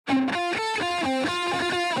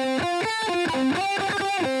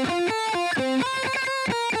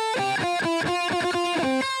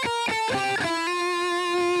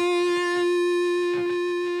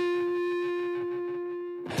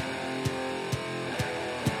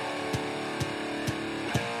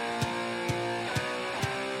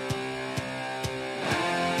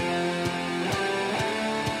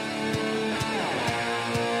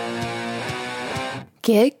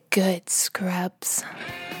Get good, scrubs.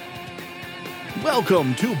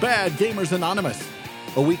 Welcome to Bad Gamers Anonymous,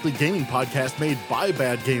 a weekly gaming podcast made by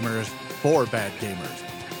bad gamers for bad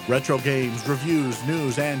gamers. Retro games, reviews,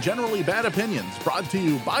 news, and generally bad opinions brought to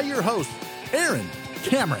you by your hosts, Aaron,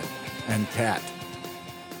 Cameron, and Kat.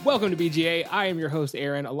 Welcome to BGA. I am your host,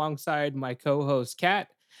 Aaron, alongside my co-host, Kat,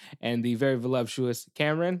 and the very voluptuous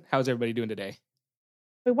Cameron. How's everybody doing today?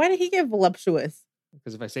 But why did he get voluptuous?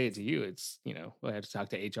 Because if I say it to you, it's, I have to talk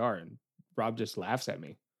to HR, and Rob just laughs at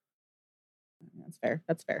me. That's fair.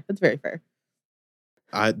 That's fair. That's very fair.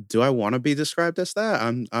 Do I want to be described as that?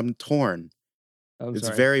 I'm torn. Oh, It's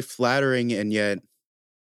sorry. very flattering and yet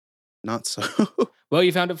not so. Well,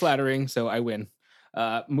 you found it flattering, so I win.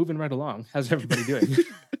 Moving right along. How's everybody doing?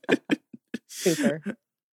 Super.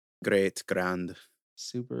 Great, grand.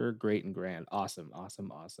 Super great and grand. Awesome.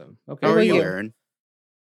 Okay. How are about you, you? Aaron?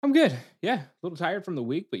 I'm good. Yeah. A little tired from the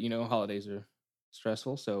week, but holidays are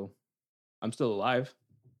stressful, so I'm still alive.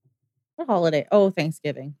 What holiday? Oh,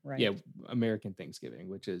 Thanksgiving. Right. Yeah. American Thanksgiving,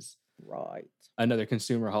 which is Right. another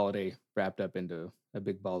consumer holiday wrapped up into a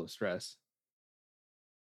big ball of stress.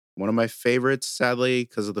 One of my favorites, sadly,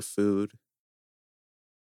 because of the food.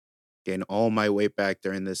 Gained all my weight back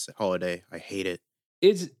during this holiday. I hate it.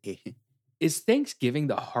 Is Thanksgiving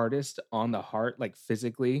the hardest on the heart, like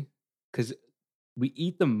physically? Because we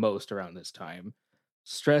eat the most around this time.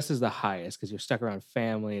 Stress is the highest because you're stuck around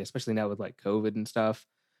family, especially now with like COVID and stuff.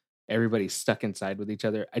 Everybody's stuck inside with each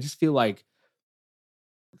other. I just feel like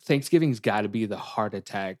Thanksgiving's got to be the heart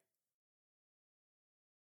attack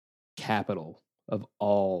capital of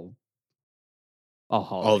all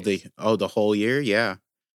holidays. The whole year, yeah.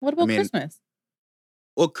 What about mean, Christmas?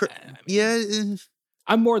 Well, Yeah.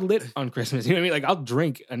 I'm more lit on Christmas. You know what I mean? Like I'll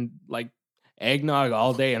drink and like eggnog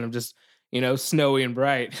all day and I'm just, snowy and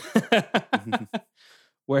bright.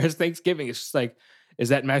 Whereas Thanksgiving, it's just like, is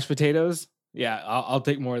that mashed potatoes? Yeah, I'll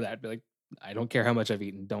take more of that. Be like, I don't care how much I've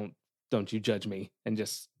eaten. Don't you judge me and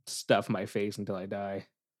just stuff my face until I die.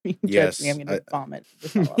 You Yes, judge me, I'm going to vomit.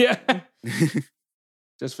 Just all up. Yeah.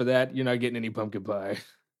 Just for that, you're not getting any pumpkin pie.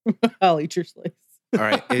 I'll eat your slice. All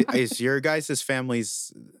right. Is your guys'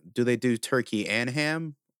 families, do they do turkey and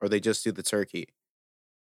ham or they just do the turkey?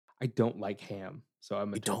 I don't like ham, so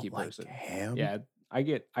I'm a You turkey don't like person. ham? Yeah, I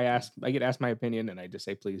get asked my opinion, and I just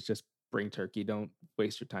say, please, just bring turkey. Don't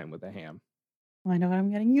waste your time with a ham. Well, I know what I'm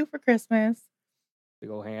getting you for Christmas. Big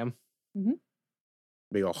old ham.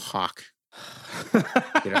 Big ol' hawk.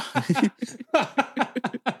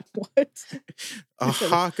 What? A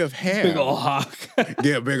hawk of ham. Big old hawk.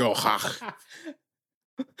 Yeah, big ol' hawk.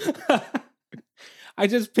 I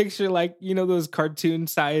just picture like those cartoon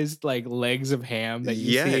sized like legs of ham that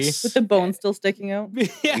you Yes. With the bone still sticking out? see.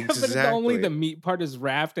 Yeah, but it's only Exactly. the meat part is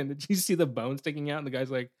wrapped, and you see the bone sticking out, and the guy's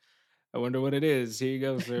like, "I wonder what it is. Here you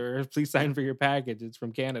go, sir. Please sign for your package. It's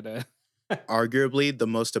from Canada." Arguably the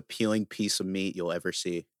most appealing piece of meat you'll ever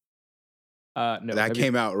see. No, That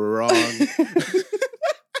came out wrong.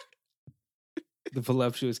 The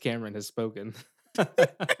voluptuous Cameron has spoken. Oh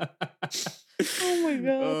my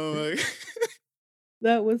God. Oh my.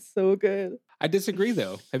 That was so good. I disagree,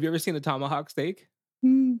 though. Have you ever seen a tomahawk steak?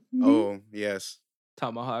 Mhm. Oh, yes.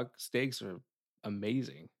 Tomahawk steaks are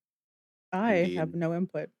amazing. I Indeed. have no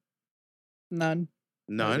input. None.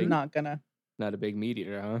 I'm None? not gonna. Not a big meat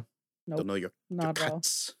eater, huh? Nope. Don't know your Not at all.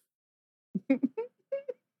 cuts.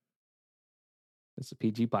 It's a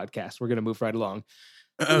PG podcast. We're going to move right along.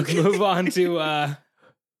 Okay. Let's move on to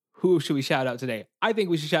who should we shout out today? I think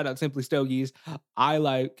we should shout out Simply Stogies. I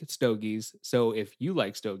like Stogies. So if you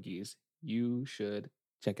like Stogies, you should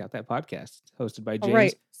check out that podcast. It's hosted by James. All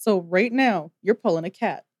right. So right now, you're pulling a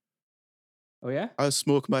cat. Oh, yeah? I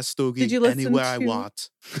smoke my stogie Did you listen anywhere I to- want.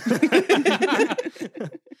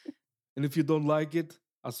 And if you don't like it,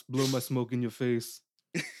 I'll blow my smoke in your face.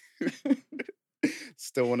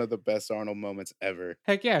 Still one of the best Arnold moments ever.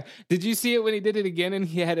 Heck yeah. Did you see it when he did it again and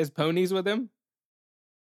he had his ponies with him?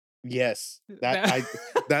 Yes.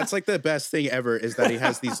 That's like the best thing ever is that he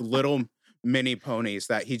has these little mini ponies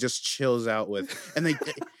that he just chills out with. And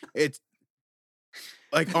it's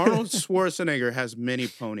like Arnold Schwarzenegger has mini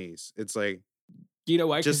ponies. It's like, You know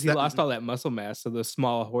why? Because Just he that- lost all that muscle mass, so the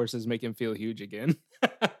small horses make him feel huge again.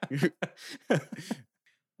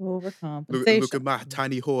 Overcompensation. look at my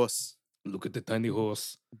tiny horse. Look at the tiny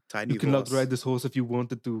horse. Tiny You cannot horse. ride this horse if you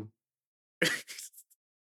wanted to.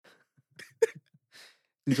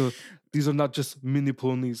 These are not just mini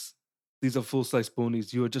ponies. These are full-size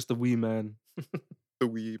ponies. You are just a wee man. The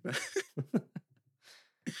wee man.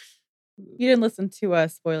 You didn't listen to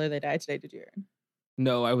Spoiler They Die Today, did you, Aaron?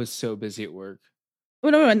 No, I was so busy at work. Oh,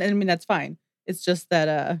 no, I mean, that's fine. It's just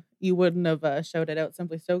that you wouldn't have shouted out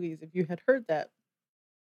Simply Stogies if you had heard that.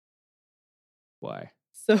 Why?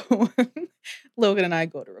 So Logan and I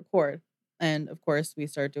go to record, and of course we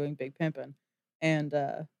start doing Big Pimpin', and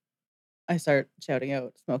I start shouting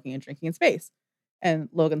out Smoking and Drinking in Space. And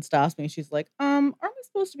Logan stops me. She's like, aren't we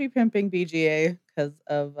supposed to be pimping BGA because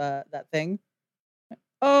of that thing?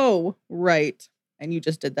 Oh, right. And you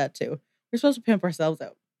just did that too. We're supposed to pimp ourselves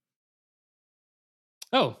out.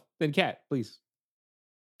 Oh, then Kat, please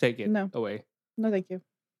take it No. away. No, thank you.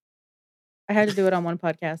 I had to do it on one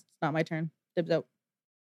podcast. It's not my turn. Dibs out.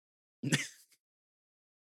 I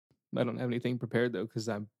don't have anything prepared though because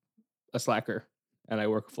I'm a slacker and I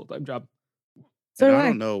work a full-time job. So And do I I.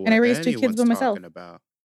 don't know what And I raised 2 kids anyone's by myself. talking about.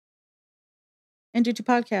 And do 2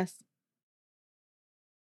 podcasts.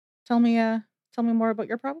 Tell me more about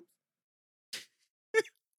your problems.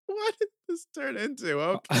 What did this turn into?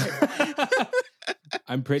 Okay.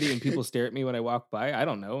 I'm pretty and people stare at me when I walk by. I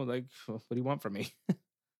don't know. Like, what do you want from me?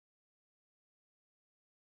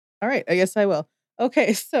 All right, I guess I will.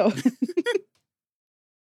 Okay, so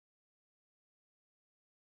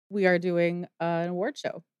we are doing an award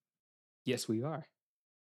show. Yes, we are.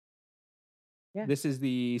 Yeah. This is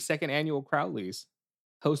the second annual Crowleys,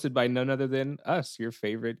 hosted by none other than us, your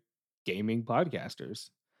favorite gaming podcasters.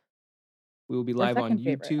 We will be Or live on second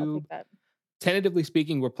favorite. I'll YouTube. take that. Tentatively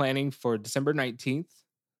speaking, we're planning for December 19th,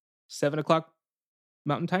 7 o'clock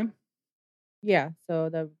Mountain Time. Yeah, so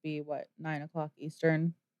that would be what, 9 o'clock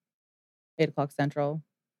Eastern, 8 o'clock Central,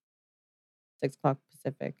 6 o'clock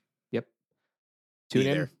Pacific. Yep. Tune Be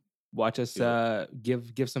in. there. Watch us Do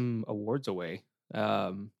give some awards away.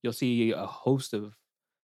 You'll see a host of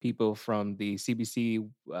people from the CBC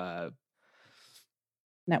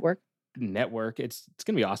Network. It's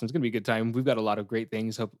gonna be awesome. It's gonna be a good time. We've got a lot of great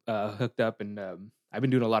things hooked up, and I've been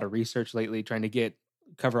doing a lot of research lately, trying to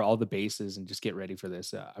cover all the bases and just get ready for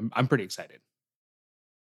this. I'm pretty excited.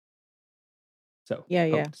 So Yeah,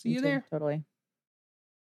 hope yeah. to see me you too, there. Totally.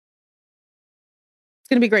 It's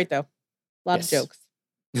gonna be great though. A lot Yes. of jokes.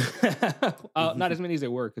 Not as many as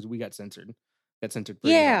there were because we got censored. Got censored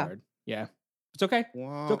pretty Yeah. hard. Yeah, it's okay.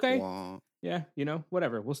 Wah, okay. wah. Yeah,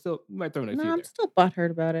 whatever. We might throw in a No, few I'm there. still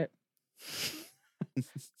butthurt about it.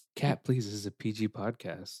 Cat, please. This is a PG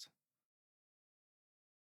podcast.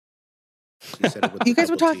 She said it with You a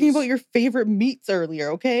guys were couple talking about Ts. your favorite meats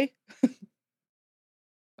earlier, okay?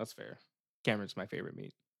 That's fair. Cameron's my favorite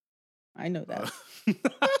meat. I know that.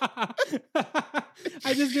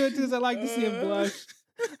 I just do it because I like to see him blush.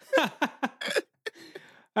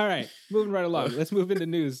 All right, moving right along. Let's move into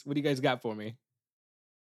news. What do you guys got for me?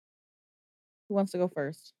 Who wants to go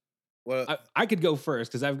first? Well, I could go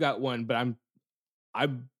first because I've got one, but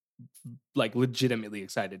I'm like legitimately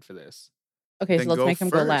excited for this. Okay, Then so let's go make him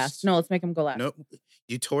go last. first. No, let's make him go last. no,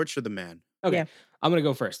 you torture the man. Okay, Yeah. I'm gonna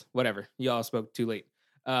go first. Whatever. Y'all spoke too late.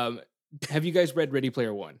 Have you guys read Ready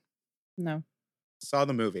Player One? No. Saw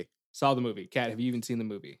the movie. Saw the movie. Kat, have you even seen the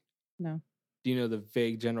movie? No. Do you know the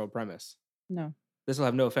vague general premise? No. This will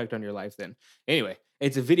have no effect on your life then. Anyway,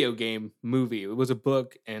 it's a video game movie. It was a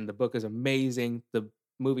book, and the book is amazing. The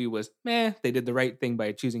movie was meh. They did the right thing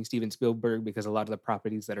by choosing Steven Spielberg because a lot of the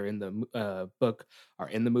properties that are in the book are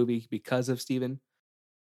in the movie because of Steven.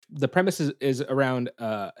 The premise is around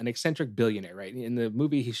an eccentric billionaire, right? In the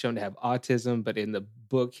movie, he's shown to have autism, but in the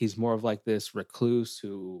book, he's more of like this recluse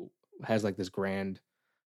who has like this grand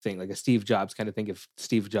thing, like a Steve Jobs kind of thing if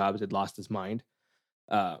Steve Jobs had lost his mind.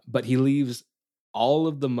 But he leaves all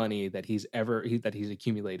of the money that he's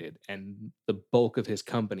accumulated and the bulk of his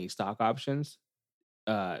company stock options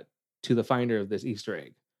to the finder of this Easter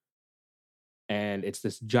egg. And it's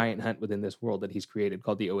this giant hunt within this world that he's created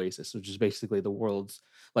called the Oasis, which is basically the world's,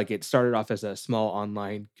 like, it started off as a small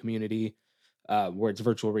online community where it's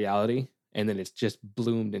virtual reality. And then it's just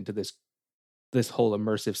bloomed into this whole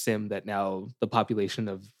immersive sim that now the population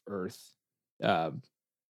of Earth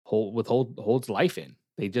holds life in.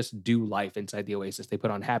 They just do life inside the Oasis. They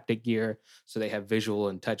put on haptic gear, so they have visual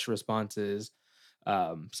and touch responses.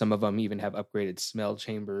 Some of them even have upgraded smell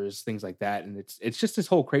chambers, things like that. And it's just this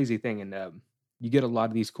whole crazy thing. And you get a lot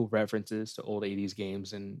of these cool references to old 80s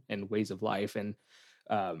games and ways of life. And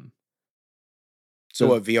So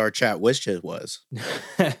what VR chat wished it was.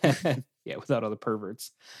 yeah, without all the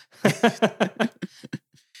perverts.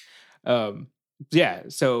 Yeah,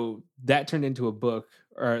 so that turned into a book,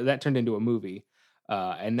 or that turned into a movie.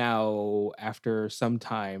 And now, after some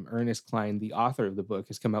time, Ernest Cline, the author of the book,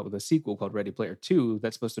 has come out with a sequel called Ready Player 2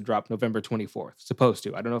 that's supposed to drop November 24th. Supposed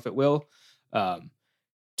to. I don't know if it will.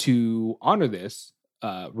 To honor this,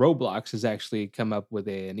 Roblox has actually come up with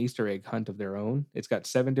an Easter egg hunt of their own. It's got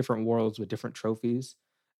 7 different worlds with different trophies.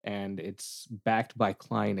 and it's backed by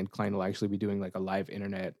Klein, and Klein will actually be doing like a live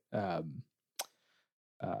internet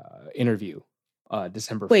interview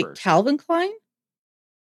December Wait, 1st. Calvin Klein?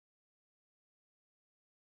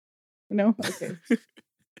 No? Okay.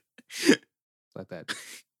 Let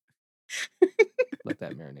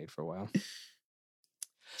that marinate for a while.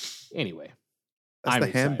 Anyway, That's I'm the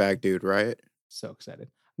excited. handbag dude, right? So excited.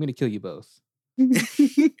 I'm gonna kill you both. I'm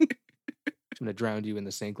gonna drown you in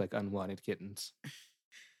the sink like unwanted kittens.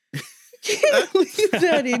 Can't leave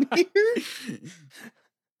that in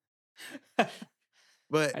here.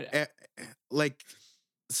 But like,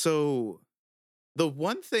 so the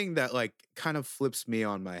one thing that like kind of flips me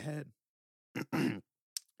on my head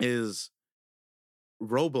is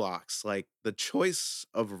Roblox. Like the choice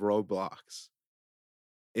of Roblox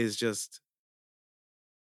is just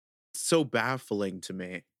so baffling to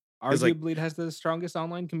me. 'Cause, like, Arguably, it has the strongest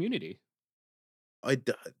online community.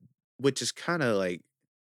 Which is kind of like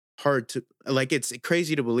hard to like. It's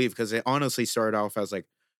crazy to believe because it honestly started off as like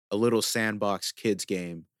a little sandbox kids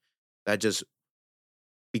game that just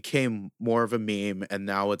became more of a meme, and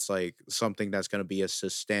now it's like something that's going to be a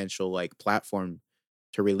substantial like platform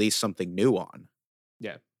to release something new on.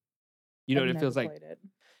 Yeah. You know I've what it feels never like? played it.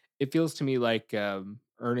 It feels to me like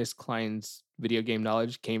Ernest Klein's video game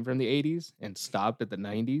knowledge came from the 80s and stopped at the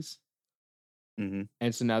 90s. Mm-hmm.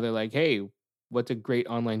 And so now they're like, hey, what's a great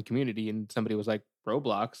online community? And somebody was like,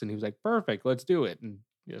 Roblox. And he was like, perfect, let's do it. And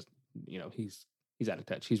just, he's out of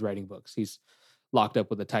touch. He's writing books. He's locked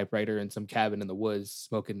up with a typewriter in some cabin in the woods,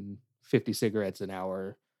 smoking 50 cigarettes an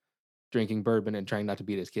hour, drinking bourbon and trying not to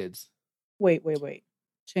beat his kids. Wait.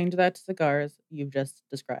 Change that to cigars. You've just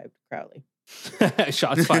described Crowley.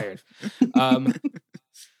 Shots fired.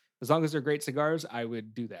 As long as they're great cigars, I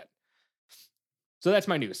would do that. So that's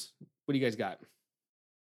my news. What do you guys got?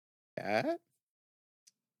 Yeah.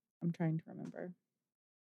 I'm trying to remember.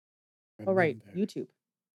 Oh, right. YouTube.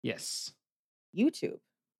 Yes. YouTube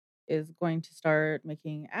is going to start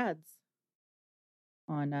making ads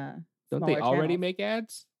on Don't they smaller already channels. make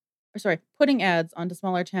ads? Or sorry, putting ads onto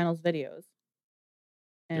smaller channels' videos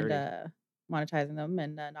and Dirty. monetizing them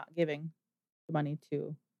and not giving the money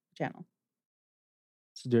to the channel.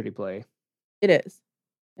 It's a dirty play. It is.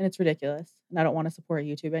 And it's ridiculous. And I don't want to support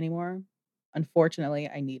YouTube anymore. Unfortunately,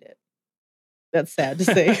 I need it. That's sad to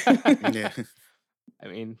say. Yeah. I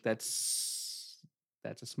mean, that's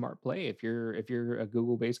a smart play. If you're a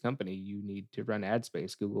Google-based company, you need to run ad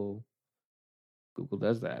space. Google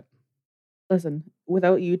does that. Listen,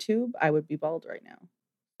 without YouTube, I would be bald right now.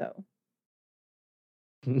 So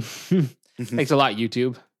Thanks a lot,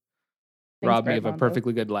 YouTube. Rob me of a Armando.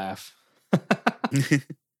 perfectly good laugh.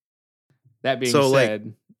 That being So, like-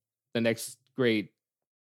 said, the next great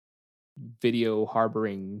video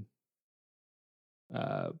harboring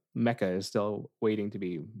mecca is still waiting to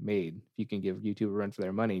be made. If you can give YouTube a run for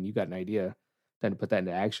their money and you got an idea, then put that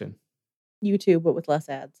into action. YouTube, but with less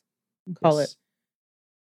ads. And call Yes. it,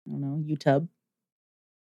 I don't know, YouTube.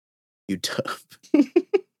 YouTube.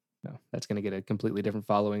 No, that's going to get a completely different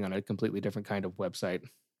following on a completely different kind of website.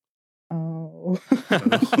 Oh.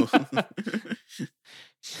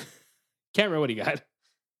 Cameron, what do you got?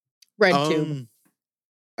 RedTube.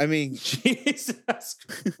 I mean, Jesus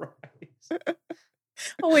Christ.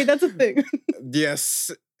 Oh, wait, that's a thing.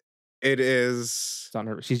 yes, it is. It's on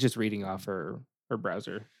her. She's just reading off her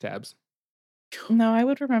browser tabs. No, I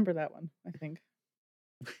would remember that one, I think.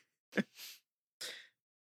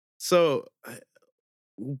 So,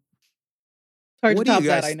 Hard what to do top you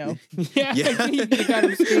that, guys I know. Yeah, you got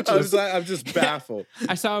him speechless. I'm just baffled.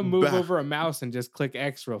 I saw him move Bah. over a mouse and just click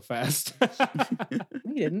X real fast.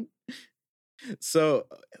 We didn't. So,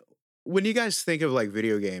 when you guys think of like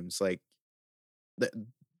video games, like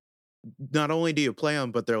not only do you play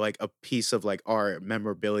them, but they're like a piece of like art,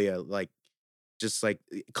 memorabilia, like just like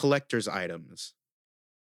collector's items.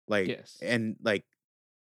 Like, Yes. and like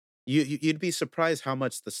you'd be surprised how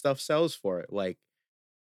much the stuff sells for it. Like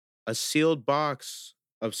a sealed box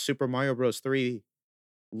of Super Mario Bros. 3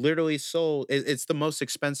 literally sold. It's the most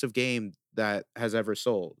expensive game that has ever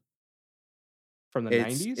sold. From the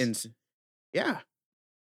It's 90s? yeah.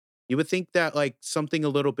 You would think that like something a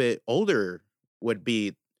little bit older would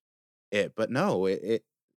be it, but no, it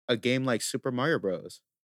a game like Super Mario Bros.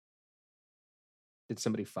 Did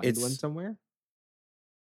somebody find one It's- somewhere?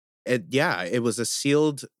 It was a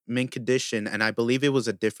sealed mint condition, and I believe it was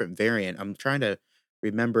a different variant. I'm trying to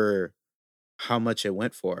remember how much it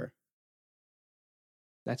went for.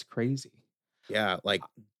 That's crazy. Yeah, like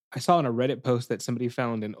I saw in a Reddit post that somebody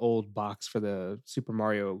found an old box for the Super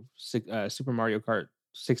Mario Kart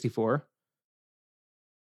 64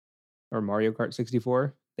 or Mario Kart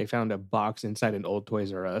 64. they found a box inside an old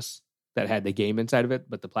Toys R Us that had the game inside of it,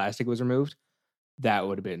 but the plastic was removed. That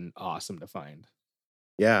would have been awesome to find.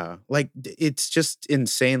 Yeah. Like it's just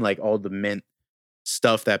insane, like all the mint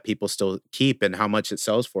stuff that people still keep and how much it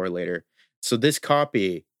sells for later. So this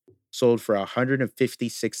copy sold for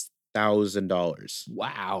 $156,000.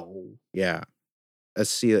 Wow. Yeah.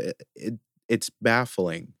 It's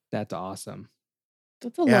baffling. That's awesome.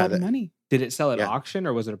 That's a Yeah, lot of money. Did it sell at Yeah. auction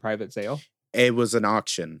or was it a private sale? It was an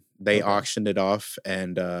auction. They Okay. auctioned it off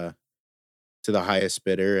and to the highest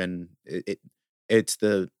bidder, and it's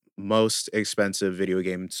the most expensive video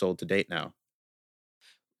game sold to date now.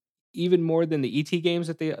 Even more than the ET games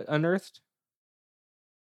that they unearthed?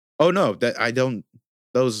 Oh no,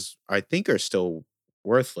 those I think are still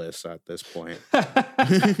worthless at this point.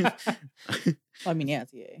 I mean, yeah,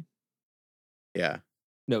 it's EA. Yeah.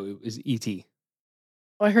 No, it was ET.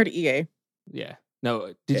 Oh, I heard EA. Yeah.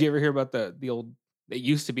 No, did you ever hear about the old? It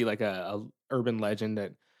used to be like a urban legend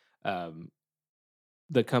that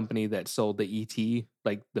the company that sold the ET,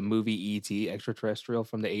 like the movie ET, extraterrestrial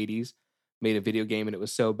from the 80s, made a video game and it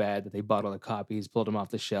was so bad that they bought all the copies, pulled them off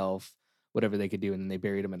the shelf, whatever they could do, and then they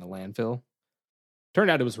buried them in a landfill.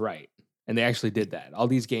 Turned out it was right. And they actually did that. All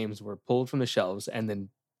these games were pulled from the shelves and then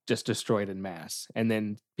just destroyed in mass. And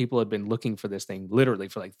then people had been looking for this thing literally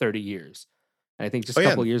for like 30 years. And I think just a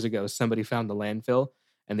couple years ago, somebody found the landfill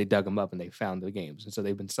and they dug them up and they found the games. And so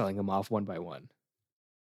they've been selling them off one by one.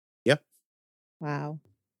 Yep. Wow.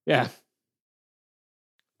 Yeah.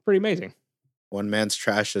 Pretty amazing. One man's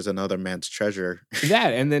trash is another man's treasure.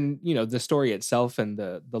 That, and then, you know, the story itself and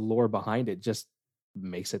the lore behind it just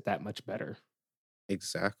makes it that much better.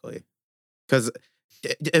 Exactly. Because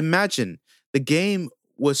imagine the game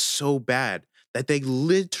was so bad that they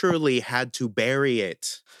literally had to bury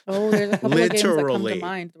it. Oh, there's a couple of games that come Literally. to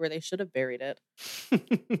mind where they should have buried it.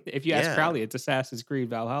 If you ask Yeah. Crowley, it's Assassin's Creed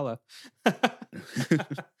Valhalla.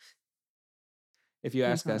 If you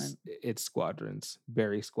ask us, it's Squadrons.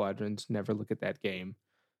 Bury Squadrons. Never look at that game.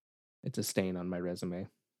 It's a stain on my resume.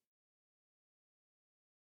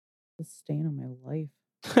 The stain on my life.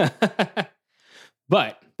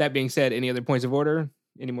 But that being said, any other points of order?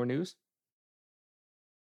 Any more news?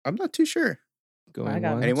 I'm not too sure. Going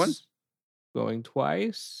got once, Anyone? Going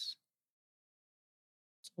twice.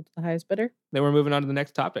 Sold to the highest bidder. Then we're moving on to the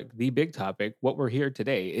next topic, the big topic, what we're here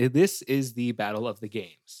today. This is the battle of the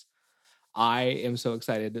games. I am so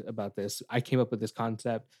excited about this. I came up with this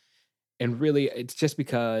concept, and really it's just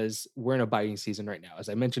because we're in a buying season right now. As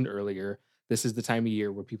I mentioned earlier, this is the time of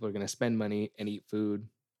year where people are going to spend money and eat food.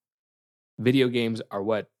 Video games are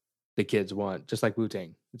what the kids want, just like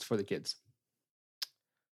Wu-Tang. It's for the kids.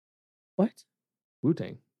 What?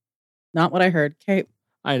 Wu-Tang. Not what I heard. Okay.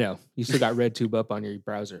 I know. You still got RedTube up on your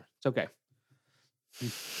browser. It's okay.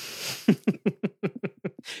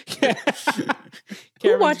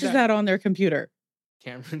 Who watches that on their computer?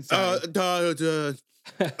 Cameron's Hold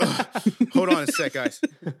on a sec, guys.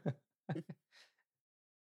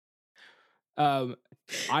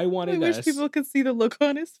 I wanted I wish people could see the look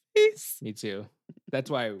on his face. Me too.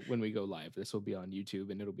 That's why when we go live, this will be on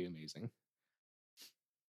YouTube and it'll be amazing.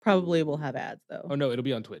 Probably will have ads though. Oh no, it'll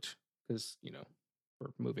be on Twitch because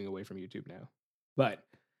we're moving away from YouTube now. But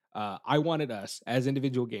I wanted us as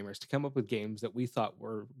individual gamers to come up with games that we thought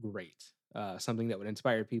were great, something that would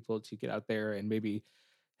inspire people to get out there and maybe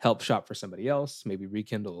help shop for somebody else, maybe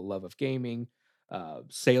rekindle a love of gaming.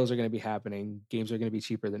 Sales are going to be happening. Games are going to be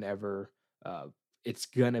cheaper than ever. It's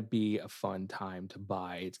going to be a fun time to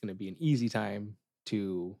buy. It's going to be an easy time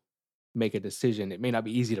to make a decision. It may not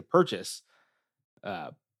be easy to purchase.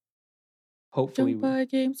 Hopefully, Don't buy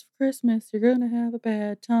games for Christmas. You're gonna have a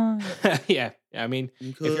bad time. yeah. I mean,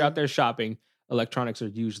 if you're out there shopping, electronics are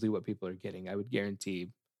usually what people are getting. I would guarantee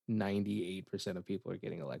 98% of people are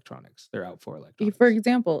getting electronics. They're out for electronics. For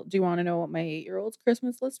example, do you want to know what my 8-year-old's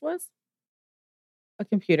Christmas list was? A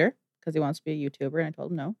computer, because he wants to be a YouTuber, and I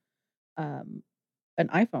told him no. An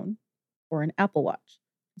iPhone or an Apple Watch.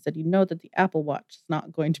 He said, "You know that the Apple Watch is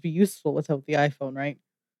not going to be useful without the iPhone, right?"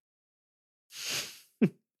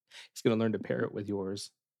 He's gonna learn to pair it with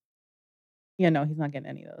yours. Yeah, no, he's not getting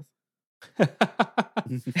any of those.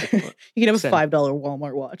 You can have a $5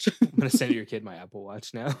 Walmart watch. I'm gonna send your kid my Apple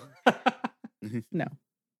Watch now. No.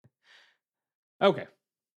 Okay.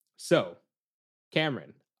 So,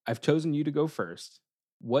 Cameron, I've chosen you to go first.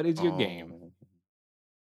 What is your game?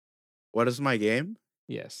 What is my game?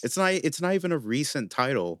 Yes. It's not even a recent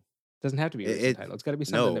title. Doesn't have to be a recent title. It's got to be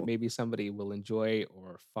something that no. maybe somebody will enjoy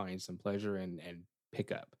or find some pleasure in and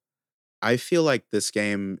pick up. I feel like this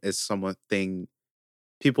game is something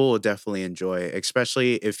people will definitely enjoy,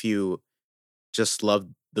 especially if you just love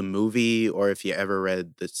the movie or if you ever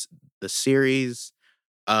read the series,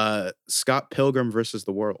 Scott Pilgrim versus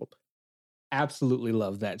the World. Absolutely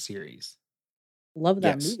love that series. Love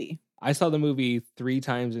that Yes. movie. I saw the movie 3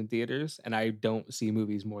 times in theaters, and I don't see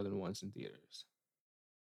movies more than once in theaters.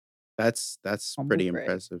 That's Humble pretty brag.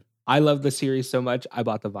 impressive. I love the series so much, I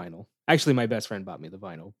bought the vinyl. Actually, my best friend bought me the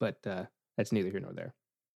vinyl, but that's neither here nor there.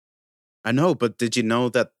 I know, but did you know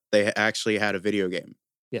that they actually had a video game?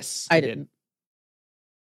 Yes, I did. didn't.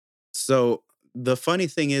 So the funny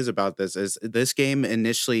thing is about this is this game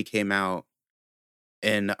initially came out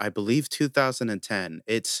in, I believe, 2010.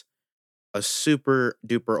 It's a super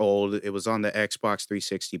duper old. It was on the Xbox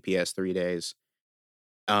 360 PS3 days.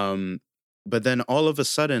 But then all of a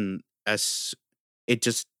sudden, as it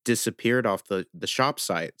just disappeared off the shop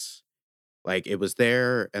sites. Like it was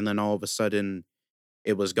there, and then all of a sudden,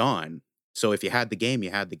 it was gone. So if you had the game, you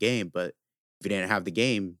had the game. But if you didn't have the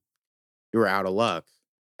game, you were out of luck.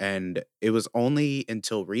 And it was only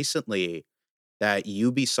until recently that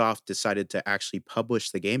Ubisoft decided to actually publish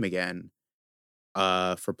the game again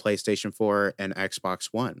for PlayStation 4 and Xbox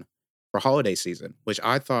One for holiday season, which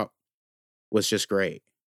I thought was just great,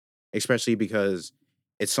 especially because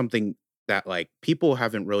it's something that like people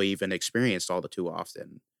haven't really even experienced all the too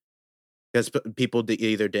often because people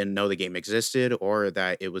either didn't know the game existed or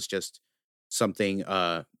that it was just something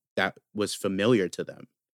that was familiar to them.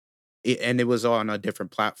 And it was on a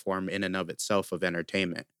different platform in and of itself of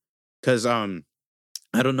entertainment. Because I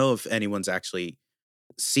don't know if anyone's actually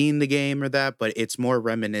seen the game or that, but it's more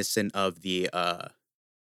reminiscent of the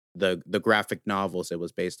graphic novels it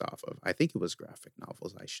was based off of. I think it was graphic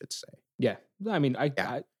novels, I should say. Yeah. I mean,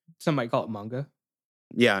 Yeah. some might call it manga.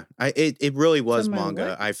 Yeah, it really was Some might manga.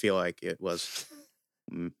 what? I feel like it was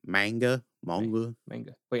manga. Manga.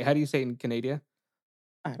 Wait, how do you say it in Canada?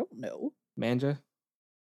 I don't know. Manja?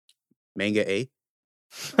 Manga A.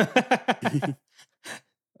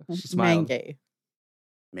 She smiled. Manga.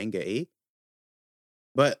 Manga A.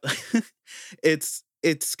 But it's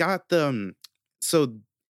got the so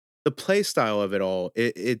the play style of it all.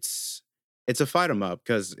 It's a fight 'em up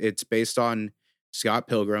because it's based on Scott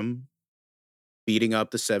Pilgrim beating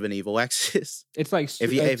up the 7 evil exes. It's like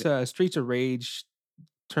If you- if- Streets of Rage,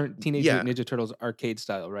 Teenage Yeah. Mutant Ninja Turtles arcade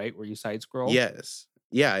style, right? Where you side scroll. Yes.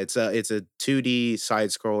 Yeah, it's a 2D side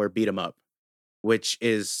scroller beat 'em up, which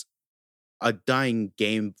is a dying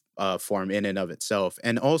game form in and of itself.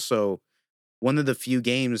 And also one of the few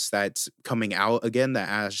games that's coming out again that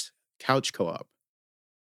has couch co-op.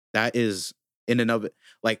 That is in and of it.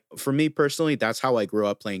 Like for me personally, that's how I grew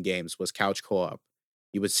up playing games was couch co-op.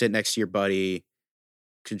 You would sit next to your buddy.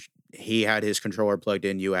 He had his controller plugged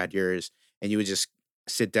in, you had yours, and you would just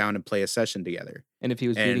sit down and play a session together. And if he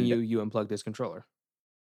was beating And- you, you unplugged his controller.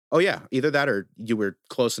 Oh yeah, either that or you were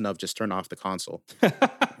close enough, just turn off the console.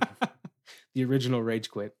 The original Rage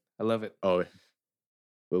Quit. I love it. Oh,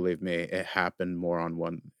 believe me, it happened more on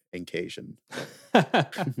one occasion.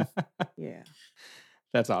 Yeah.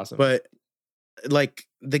 That's awesome. But like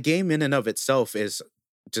the game in and of itself is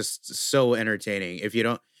just so entertaining. If you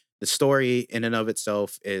don't, the story in and of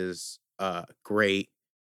itself is great.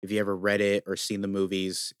 If you ever read it or seen the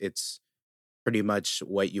movies, it's pretty much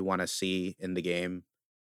what you want to see in the game.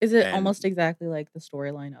 Is it And- almost exactly like the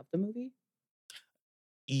storyline of the movie?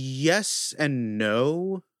 Yes and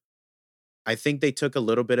no. I think they took a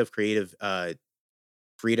little bit of creative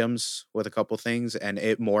freedoms with a couple things, and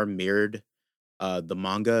it more mirrored the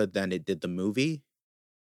manga than it did the movie.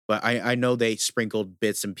 But I know they sprinkled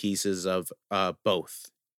bits and pieces of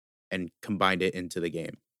both and combined it into the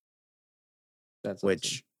game. That's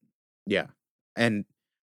Which, yeah, and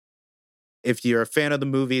if you're a fan of the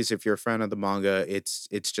movies, if you're a fan of the manga, it's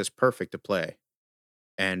just perfect to play.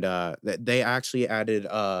 And they actually added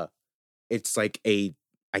it's like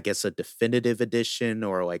I guess a definitive edition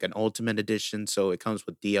or like an ultimate edition. So it comes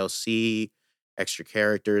with DLC, extra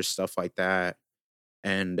characters, stuff like that.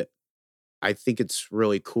 And I think it's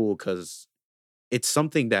really cool because it's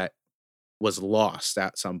something that was lost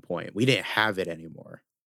at some point. We didn't have it anymore.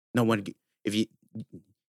 No one, if you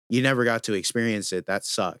never got to experience it, that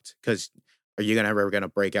sucked. Because are you ever gonna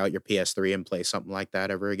break out your PS3 and play something like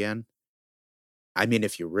that ever again? I mean,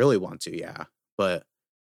 if you really want to, yeah. But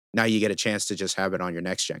now you get a chance to just have it on your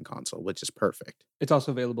next gen console, which is perfect. It's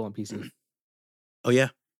also available on PC. Oh yeah,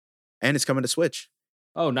 and it's coming to Switch.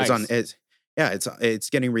 Oh, nice. It's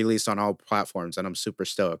getting released on all platforms, and I'm super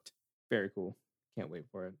stoked. Very cool. Can't wait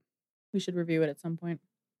for it. We should review it at some point.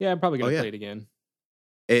 Yeah, I'm probably gonna Oh, yeah. play it again.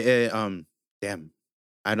 Damn,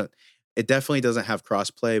 I don't. It definitely doesn't have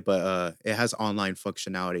crossplay, but it has online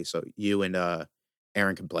functionality, so you and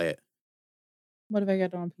Aaron can play it. What if I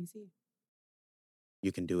get it on PC?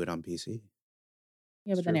 you can do it on PC.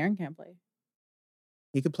 Yeah, It's but then true. Aaron can't play.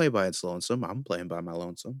 He could play by its lonesome. I'm playing by my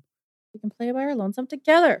lonesome. We can play by our lonesome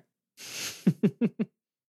together.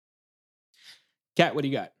 Kat, what do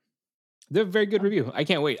you got? They're a very good review. I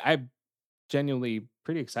can't wait. I'm genuinely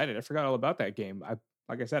pretty excited. I forgot all about that game.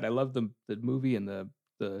 Like I said, I love the movie and the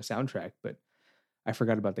soundtrack, but I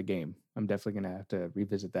forgot about the game. I'm definitely gonna have to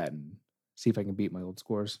revisit that and see if I can beat my old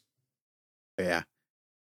scores. Yeah.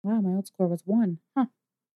 Wow, my old score was 1. Huh.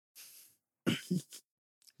 Is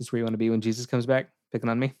this where you want to be when Jesus comes back? Picking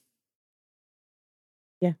on me?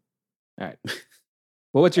 Yeah. All right.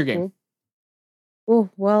 Well, what's your game? Oh,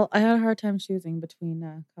 well, I had a hard time choosing between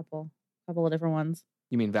a couple of different ones.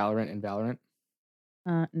 You mean Valorant and Valorant?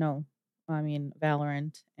 No. I mean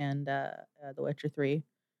Valorant and The Witcher 3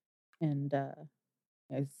 and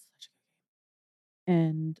it's such a good game.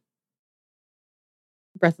 And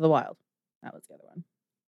Breath of the Wild. That was the other one.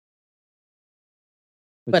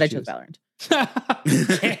 But I chose Valorant. Damn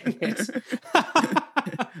it.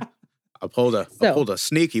 I pulled a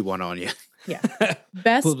sneaky one on you. Yeah.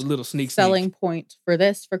 Best Pulled a little sneak selling point for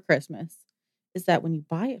this for Christmas is that when you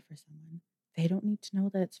buy it for someone, they don't need to know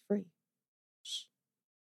that it's free. Shh.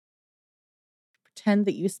 Pretend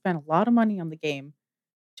that you spent a lot of money on the game.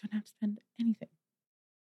 You don't have to spend anything.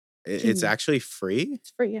 It's Genius. actually free?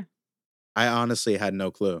 It's free, yeah. I honestly had no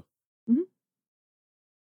clue.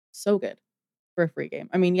 So good for a free game.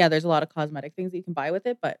 I mean, yeah, there's a lot of cosmetic things that you can buy with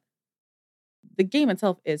it, but the game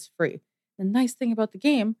itself is free. The nice thing about the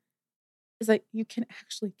game is that you can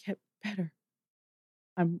actually get better.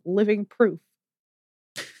 I'm living proof.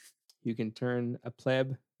 You can turn a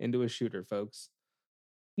pleb into a shooter, folks.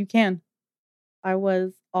 You can. I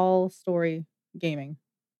was all story gaming.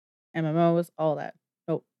 MMOs, all that.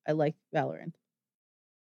 Oh, I like Valorant.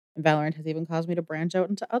 And Valorant has even caused me to branch out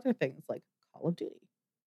into other things like Call of Duty.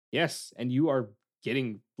 Yes, and you are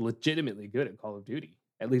getting legitimately good at Call of Duty.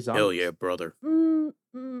 At least Hell zombies. yeah, brother. I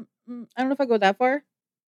don't know if I go that far.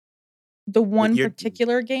 The one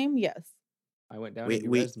particular game, yes. I went down and you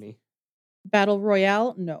rezzed me. Battle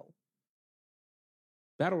Royale, no.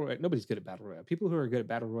 Battle Royale. Nobody's good at Battle Royale. People who are good at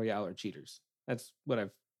Battle Royale are cheaters. That's what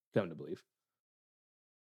I've come to believe.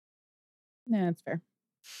 Yeah, that's fair.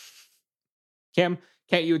 Cam,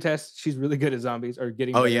 can't you attest? She's really good at zombies or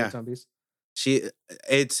getting better at zombies.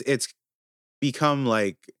 It's become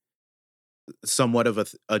like somewhat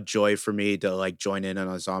of a joy for me to like join in on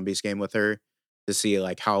a zombies game with her to see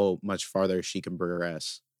like how much farther she can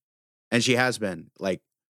progress. And she has been. Like,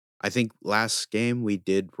 I think last game we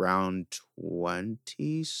did round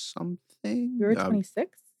 20 something. You were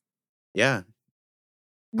 26? Yeah.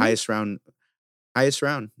 Highest round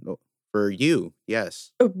for you.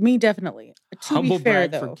 Yes. Oh, me definitely. To Humble be fair,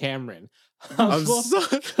 brag though. for Cameron. I'm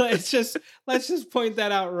let's just point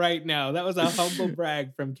that out right now. That was a humble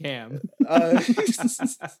brag from Cam.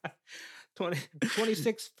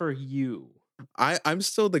 26 for you. I'm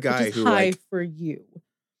still the guy Which is who high like for you.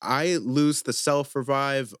 I lose the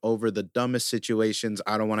self-revive over the dumbest situations.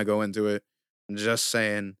 I don't want to go into it. I'm just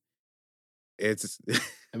saying it's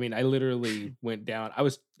I mean, I literally went down. I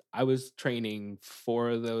was training 4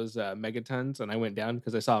 of those megatons, and I went down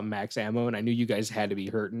because I saw max ammo, and I knew you guys had to be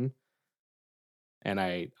hurting. And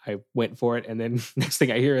I went for it, and then next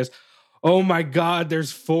thing I hear is, "Oh my God,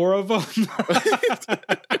 there's 4 of them."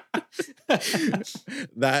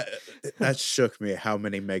 that shook me how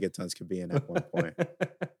many megatons could be in at one point.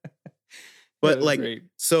 But like, great.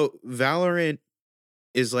 So Valorant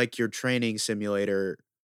is like your training simulator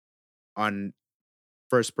on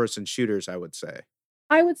first-person shooters, I would say.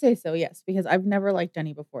 I would say so, yes, because I've never liked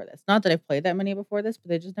any before this. Not that I've played that many before this, but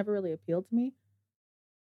they just never really appealed to me.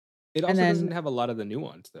 It also doesn't have a lot of the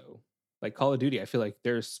nuance, though. Like Call of Duty, I feel like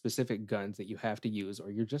there's specific guns that you have to use, or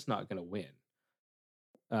you're just not going to win.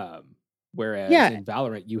 Whereas in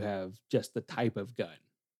Valorant, you have just the type of gun.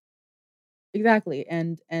 Exactly,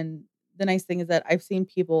 and the nice thing is that I've seen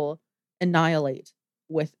people annihilate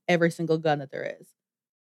with every single gun that there is.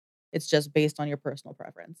 It's just based on your personal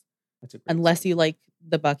preference. That's a great Unless you like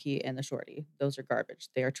the Bucky and the Shorty. Those are garbage.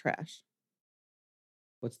 They are trash.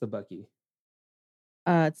 What's the Bucky?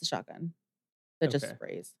 It's a shotgun that just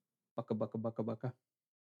sprays. Bucka.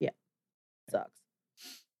 Yeah. Sucks.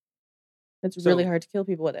 It's really hard to kill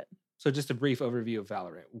people with it. So just a brief overview of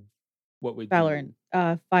Valorant. What would Valorant,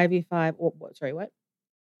 5v5. Sorry, what?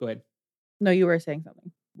 Go ahead. No, you were saying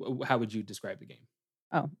something. How would you describe the game?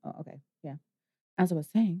 Oh, okay. Yeah. As I was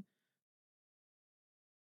saying,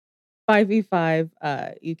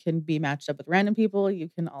 5v5, you can be matched up with random people. You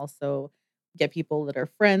can also get people that are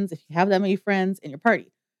friends if you have that many friends in your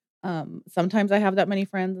party. Sometimes I have that many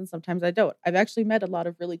friends and sometimes I don't. I've actually met a lot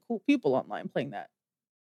of really cool people online playing that.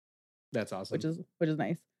 That's awesome. which is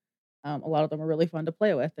nice. A lot of them are really fun to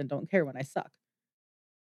play with and don't care when I suck,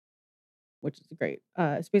 which is great.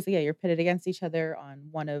 It's basically, yeah, you're pitted against each other on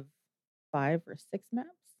one of 5 or 6 maps.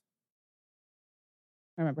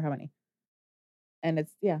 I don't remember how many. And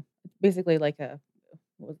it's basically like I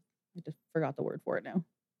just forgot the word for it now.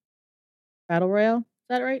 Battle Royale? Is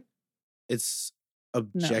that right? It's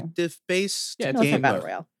objective based Yeah, No, it's not game. Battle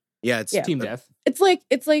Royale. Yeah, it's Yeah. Team death. It's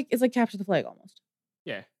like capture the flag almost.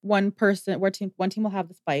 Yeah. One team will have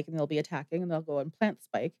the spike and they'll be attacking and they'll go and plant the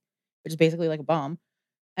spike, which is basically like a bomb,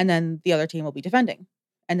 and then the other team will be defending.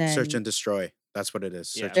 And then search and destroy. That's what it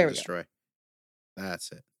is. Yeah. Search There and we go. destroy.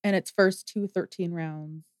 That's it. and it's first to 13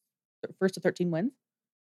 rounds, first to 13 wins.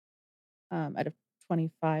 Out of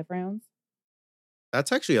 25 rounds.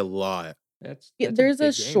 That's actually a lot. That's There's a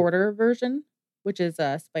big game. shorter version, which is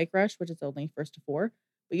Spike Rush, which is only first to 4,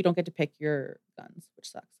 but you don't get to pick your guns, which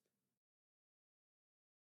sucks.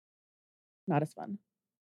 Not as fun.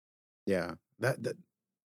 Yeah. That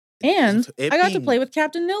And it I got to being- play with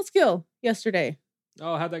Captain Nilskill yesterday.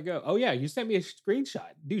 Oh, how'd that go? Oh yeah, you sent me a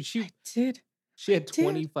screenshot, dude. She Did. had did.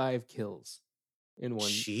 25 kills in one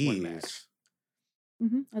match. Jeez.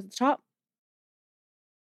 I was at the top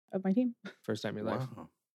of my team. First time in your life. Wow.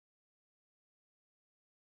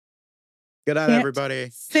 Good night, Can't everybody.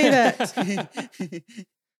 Say that.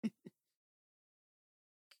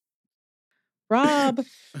 Rob,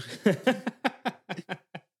 I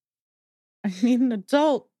need an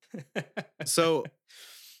adult. So,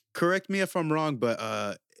 correct me if I'm wrong,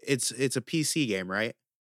 but it's a PC game, right?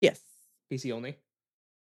 Yes, PC only.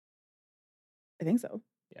 I think so.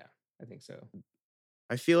 I think so.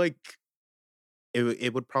 I feel like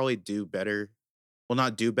it would probably do better. Well,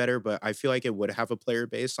 not do better, but I feel like it would have a player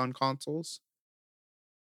base on consoles.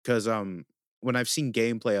 Because when I've seen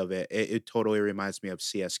gameplay of it, it totally reminds me of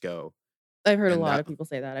CS:GO. I've heard a And lot that- of people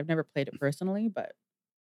say that. I've never played it personally, but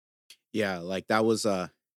Yeah, like that was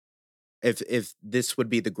if this would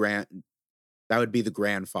be that would be the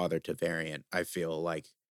grandfather to Variant, I feel like.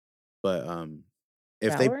 But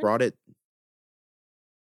if they Valorant? brought it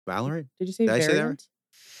Valorant? did you say Did I say that right?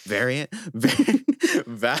 variant? Variant?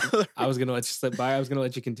 Valorant. I was gonna let you slip by. I was gonna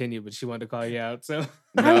let you continue, but she wanted to call you out. So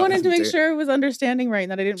I No, wanted to make dude. sure I was understanding right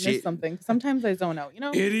and that I didn't She- miss something. Sometimes I zone out,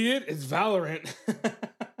 idiot, it's Valorant.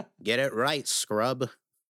 Get it right, scrub.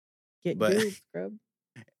 Get but- good, scrub.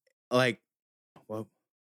 Like, well,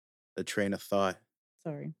 the train of thought.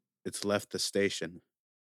 Sorry. It's left the station.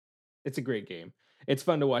 It's a great game. It's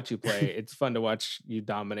fun to watch you play. It's fun to watch you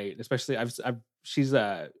dominate. Especially, she's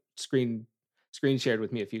screen shared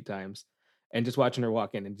with me a few times, and just watching her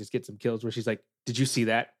walk in and just get some kills where she's like, "Did you see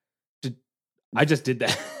that? I just did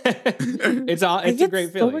that." It's I a get great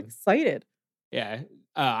so feeling. excited. Yeah,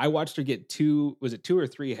 I watched her get 2 or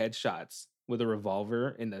 3 headshots with a revolver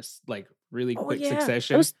in this like really quick That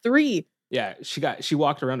succession. was 3. Yeah, she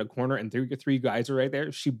walked around a corner and three guys were right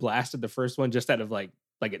there. She blasted the first one just out of like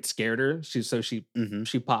it scared her. She Mhm.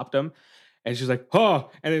 she popped them, and she was like, "Oh!"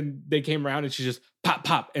 And then they came around and she just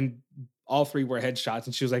pop, and all 3 were headshots.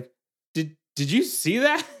 And she was like, "Did you see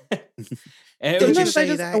that?" And it Did was you Sometimes just,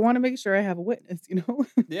 say I that? want to make sure I have a witness,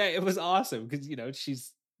 yeah, it was awesome because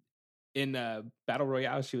she's in Battle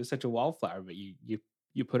Royale. She was such a wallflower, but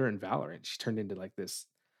you put her in Valorant, she turned into like this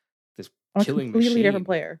I'm a killing completely different machine.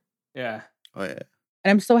 player. Yeah. Oh yeah.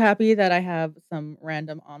 And I'm so happy that I have some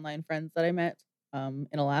random online friends that I met in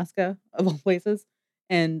Alaska, of all places.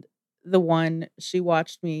 And the one, she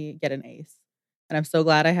watched me get an ace. And I'm so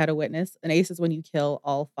glad I had a witness. An ace is when you kill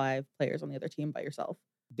all 5 players on the other team by yourself.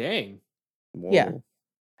 Dang. Yeah. Whoa.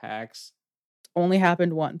 Hacks. Only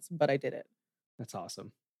happened once, but I did it. That's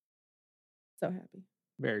awesome. So happy.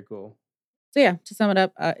 Very cool. So yeah, to sum it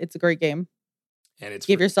up, it's a great game. And it's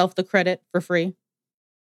Give free. yourself the credit for free.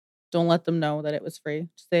 Don't let them know that it was free.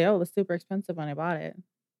 Just say, oh, it was super expensive when I bought it.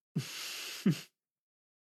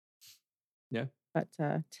 Yeah. But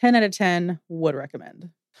 10 out of 10 would recommend.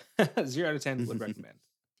 0 out of 10 would recommend.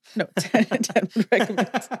 No, 10 out of 10 would recommend.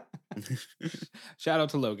 Shout out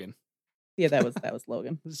to Logan. Yeah, that was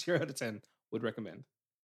Logan. 0 out of 10 would recommend.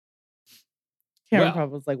 Karen Well-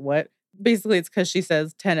 probably was like, what? Basically, it's because she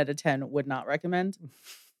says 10 out of 10 would not recommend.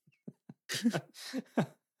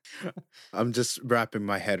 I'm just wrapping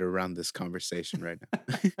my head around this conversation right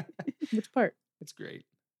now. Which part? It's great.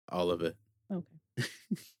 All of it. Okay.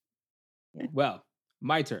 Well,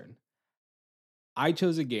 my turn. I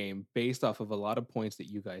chose a game based off of a lot of points that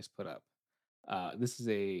you guys put up. This is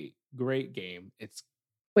a great game. It's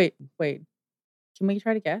Wait. Can we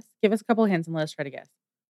try to guess? Give us a couple of hints and let us try to guess.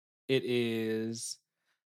 It is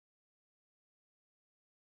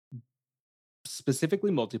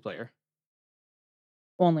specifically multiplayer.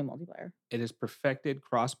 Only multiplayer. It is perfected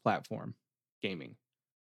cross-platform gaming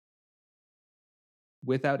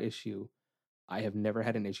without issue. I have never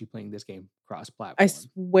had an issue playing this game cross-platform. I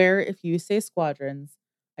swear, if you say Squadrons,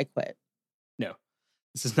 I quit. No,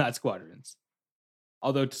 this is not Squadrons.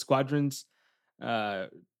 Although to Squadrons,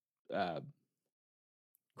 credit,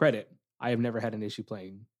 I have never had an issue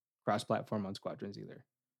playing cross-platform on Squadrons either.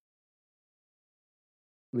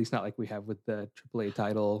 At least not like we have with the AAA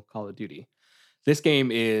title Call of Duty. This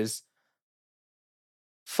game is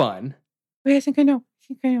fun. Wait, I think I know.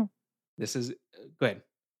 This is go ahead.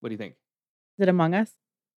 What do you think? Is it Among Us?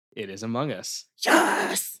 It is Among Us.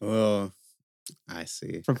 Yes. Oh, I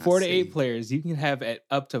see. From I 4 to see. 8 players, you can have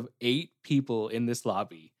up to 8 people in this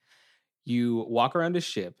lobby. You walk around a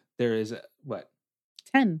ship. There is what?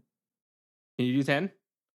 10. Can you do 10?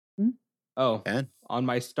 Hmm? Oh, 10. on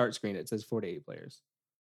my start screen it says 4 to 8 players.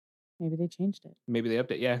 Maybe they changed it. Maybe they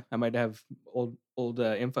update. Yeah, I might have old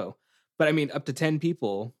info. But I mean, up to 10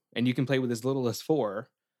 people, and you can play with as little as 4.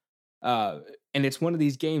 And it's one of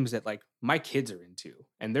these games that like my kids are into,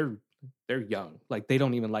 and they're young. Like they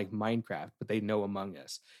don't even like Minecraft, but they know Among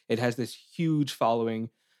Us. It has this huge following.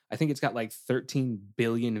 I think it's got like 13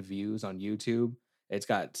 billion views on YouTube. It's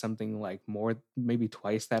got something like more, maybe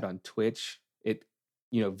twice that on Twitch.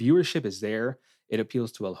 Viewership is there. It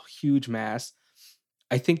appeals to a huge mass.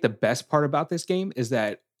 I think the best part about this game is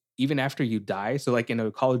that even after you die, so like in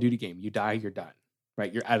a Call of Duty game, you die, you're done,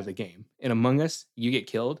 right? You're out of the game. In Among Us, you get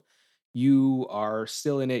killed. You are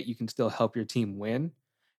still in it. You can still help your team win.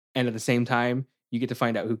 And at the same time, you get to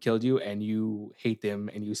find out who killed you, and you hate them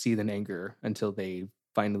and you see the anger until they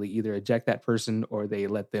finally either eject that person or they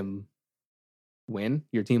let them win.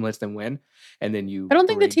 Your team lets them win. And then you I don't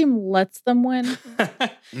think the team lets them win.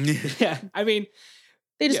 Yeah. I mean,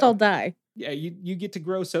 They just all die. yeah, you get to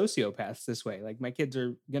grow sociopaths this way. Like my kids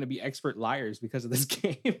are going to be expert liars because of this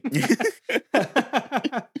game.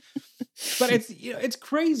 But it's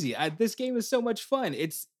crazy. This game is so much fun.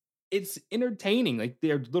 It's entertaining. Like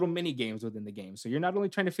there are little mini games within the game. So you're not only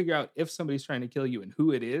trying to figure out if somebody's trying to kill you and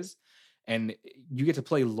who it is, and you get to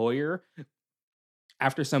play lawyer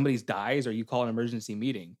after somebody's dies or you call an emergency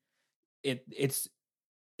meeting. It's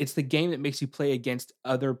the game that makes you play against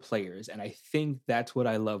other players. And I think that's what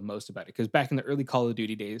I love most about it. Because back in the early Call of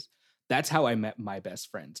Duty days, that's how I met my best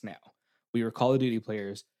friends now. We were Call of Duty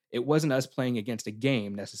players. It wasn't us playing against a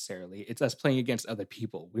game necessarily. It's us playing against other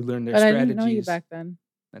people. We learned their But strategies. I didn't know you back then.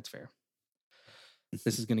 That's fair.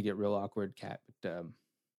 This is going to get real awkward, Kat. But,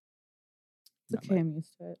 It's okay, I'm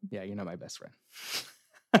used to it. yeah, you're not my best friend.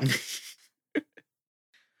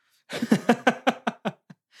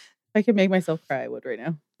 If I could make myself cry, I would right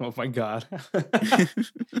now. Oh my God.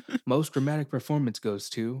 Most dramatic performance goes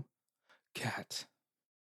to Kat.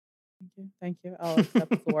 Thank you. I'll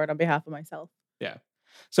accept the award on behalf of myself. Yeah.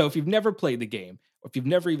 So if you've never played the game, or if you've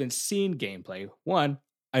never even seen gameplay, 1,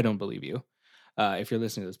 I don't believe you. If you're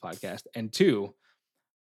listening to this podcast, and 2,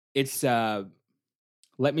 it's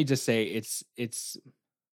let me just say it's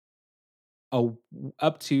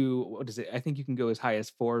up to, what is it? I think you can go as high as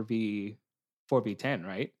 4v10,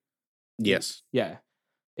 right? Yes. Yeah.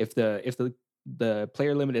 If the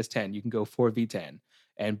player limit is 10, you can go 4v10.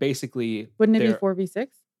 And basically, wouldn't it be 4v6?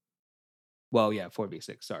 Well, yeah,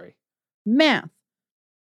 4v6, sorry. Math.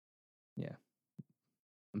 Yeah.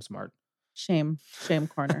 I'm smart. Shame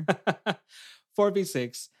corner.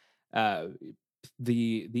 4v6.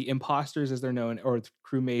 The imposters, as they're known, or the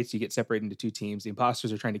crewmates, you get separated into 2 teams. The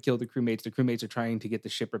imposters are trying to kill the crewmates. The crewmates are trying to get the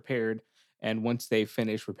ship repaired. And once they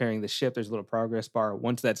finish repairing the ship, there's a little progress bar.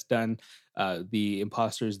 Once that's done, the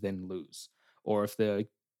imposters then lose. Or if the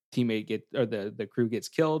teammate the crew gets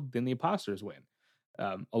killed, then the imposters win.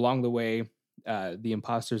 Along the way, the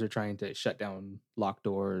imposters are trying to shut down locked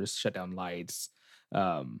doors, shut down lights,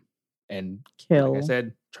 and kill. Like I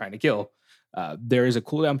said, trying to kill. There is a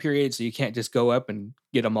cooldown period, so you can't just go up and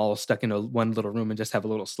get them all stuck in one little room and just have a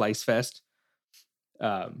little slice fest.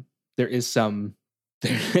 There is some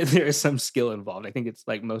skill involved. I think it's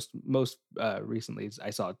like most recently I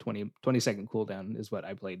saw 20-second cooldown is what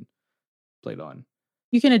I played on.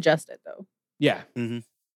 You can adjust it though. Yeah. Mm-hmm.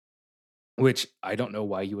 Which I don't know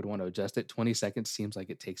why you would want to adjust it. 20 seconds seems like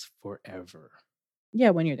it takes forever. Yeah,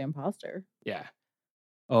 when you're the imposter. Yeah.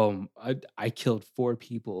 I killed 4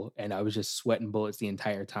 people and I was just sweating bullets the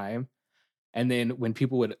entire time. And then when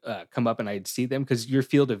people would come up and I'd see them, because your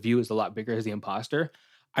field of view is a lot bigger as the imposter,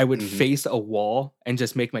 I would face a wall and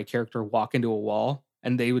just make my character walk into a wall,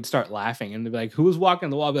 and they would start laughing and they'd be like, "Who's walking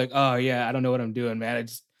the wall?" I'd be like, "Oh yeah, I don't know what I'm doing, man.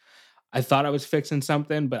 I thought I was fixing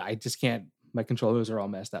something, but I just can't. My controllers are all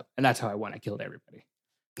messed up." And that's how I won. I killed everybody.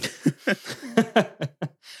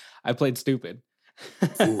 I played stupid.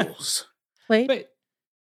 Fools. Played? Wait,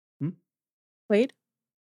 Played?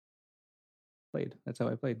 played. That's how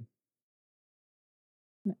I played.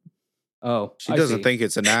 No. Oh, She I doesn't see. think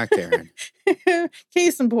it's an act, Aaron.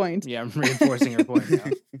 Case in point. Yeah, I'm reinforcing her point now.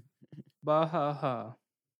 Bah ha ha.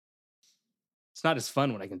 It's not as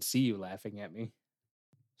fun when I can see you laughing at me.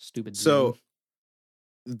 Stupid. So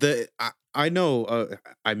Zoom. I know.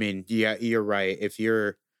 I mean, yeah, you're right. If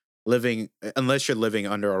you're living, unless you're living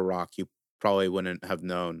under a rock, you probably wouldn't have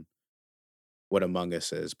known what Among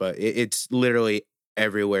Us is. But it's literally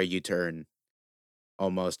everywhere you turn,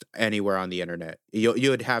 almost anywhere on the internet. You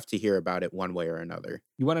would have to hear about it one way or another.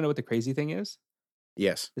 You want to know what the crazy thing is?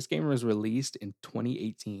 Yes, This game was released in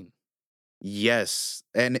 2018. yes,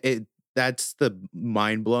 and that's the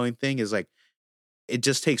mind blowing thing is like it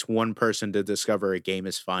just takes one person to discover a game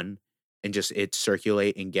is fun and just it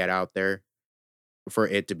circulate and get out there for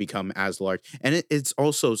it to become as large. And it's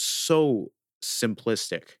also so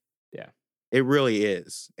simplistic. Yeah. It really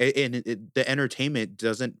is. And the entertainment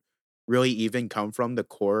doesn't really even come from the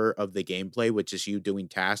core of the gameplay, which is you doing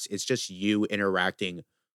tasks. It's just you interacting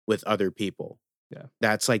with other people. Yeah.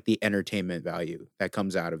 That's like the entertainment value that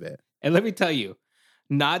comes out of it. And let me tell you,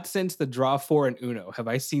 not since the Draw 4 and Uno have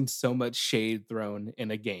I seen so much shade thrown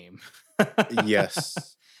in a game.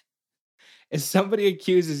 Yes. If somebody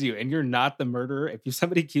accuses you and you're not the murderer, if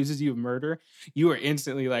somebody accuses you of murder, you are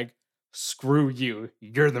instantly like, screw you.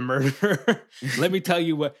 You're the murderer. Let me tell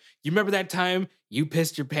you what. You remember that time you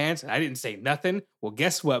pissed your pants and I didn't say nothing? Well,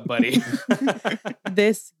 guess what, buddy?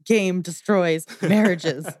 This game destroys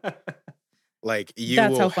marriages. Like you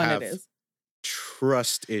That's will how fun have it is.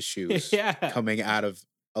 trust issues Yeah. coming out of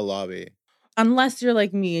a lobby. Unless you're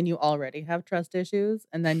like me and you already have trust issues,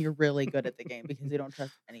 and then you're really good at the game because you don't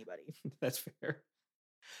trust anybody. That's fair.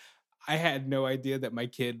 I had no idea that my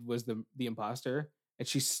kid was the imposter, and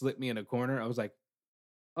she slipped me in a corner. I was like,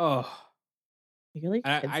 oh, Really?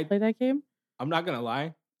 I- Kids I- play that game? I'm not gonna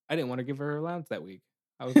lie. I didn't want to give her allowance that week.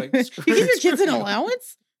 I was like, You screw, give your kids screw an you.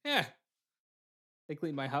 allowance? Yeah. They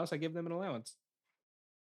clean my house, I give them an allowance.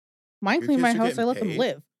 Mine Your clean my kids are house. I getting let them paid?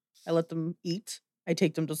 live. I let them eat. I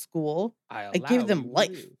take them to school. I give allow them you to life.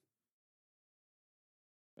 live.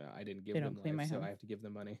 I didn't give They them don't clean life, my so house. I have to give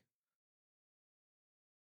them money.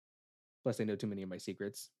 Plus, they know too many of my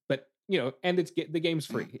secrets. But and the game's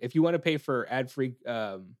free. If you want to pay for ad-free,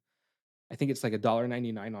 I think it's like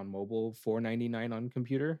 $1.99 on mobile, $4.99 on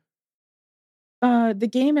computer. The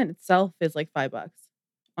game in itself is like $5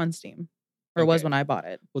 on Steam, or it was Okay. when I bought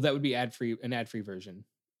it. Well, that would be an ad-free version.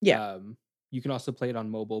 Yeah. You can also play it on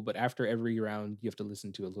mobile, but after every round, you have to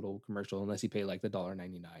listen to a little commercial unless you pay like the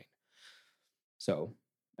 $1.99. So,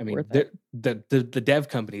 I mean, Worth it. the dev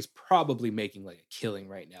company's probably making like a killing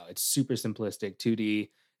right now. It's super simplistic, 2D.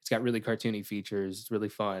 It's got really cartoony features. It's really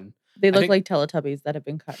fun. They I look think- like Teletubbies that have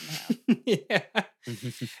been cut in half. Yeah.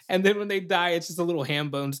 And then when they die, it's just a little ham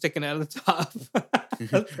bone sticking out of the top.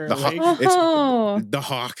 of their The hawk. leg. It's Oh, the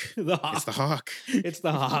hawk. The hawk. It's the hawk. It's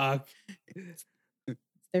the hawk. it's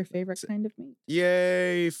their favorite kind of meat.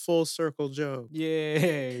 Yay! Full circle joke.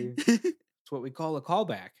 Yay. It's what we call a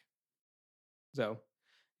callback. So,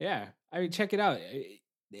 yeah. I mean, check it out.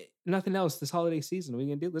 Nothing else this holiday season. What are you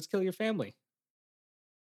going to do? Let's kill your family.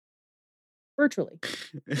 Virtually.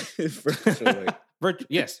 Virtually.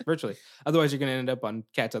 Yes, virtually. Otherwise, you're going to end up on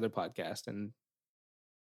Kat's other podcast, and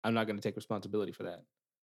I'm not going to take responsibility for that.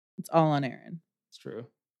 It's all on Aaron. It's true.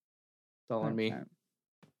 It's all on me. 100%.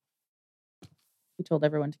 He told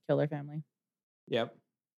everyone to kill their family. Yep.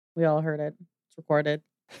 We all heard it. It's recorded.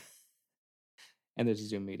 And there's a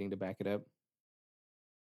Zoom meeting to back it up.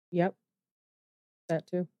 Yep. That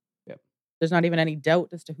too. Yep. There's not even any doubt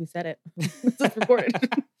as to who said it. It's recorded.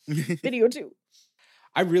 Video too.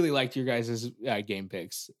 I really liked your guys' game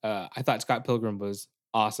picks. I thought Scott Pilgrim was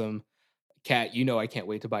awesome. Kat, I can't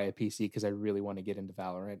wait to buy a PC because I really want to get into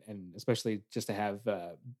Valorant, and especially just to have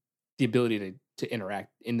the ability to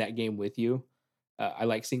interact in that game with you. I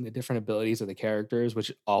like seeing the different abilities of the characters,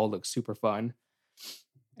 which all look super fun.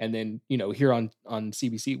 And then, here on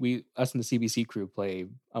CBC, us and the CBC crew play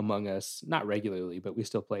Among Us, not regularly, but we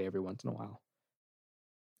still play every once in a while.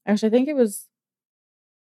 Actually, I think it was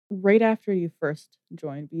right after you first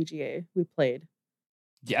joined BGA. We played.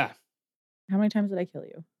 Yeah. How many times did I kill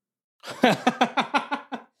you?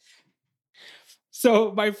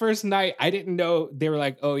 So my first night, I didn't know they were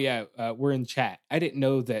like, "Oh yeah, we're in chat." I didn't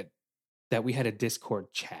know that we had a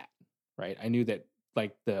Discord chat, right? I knew that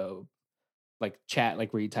like the chat,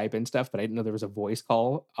 like where you type in stuff, but I didn't know there was a voice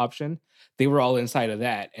call option. They were all inside of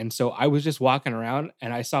that, and so I was just walking around,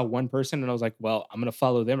 and I saw one person, and I was like, "Well, I'm gonna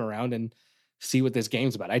follow them around and see what this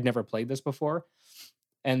game's about." I'd never played this before,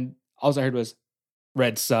 and all I heard was,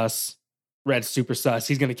 Red sus. Red super sus.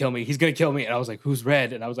 He's gonna kill me. He's gonna kill me. And I was like, who's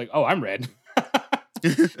Red? And I was like, oh, I'm Red.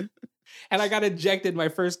 And I got ejected my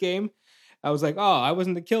first game. I was like, oh, I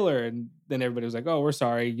wasn't the killer. And then everybody was like, oh, we're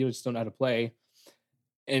sorry. You just don't know how to play.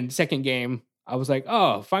 And second game, I was like,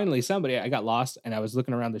 oh, finally somebody. I got lost and I was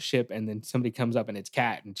looking around the ship and then somebody comes up and it's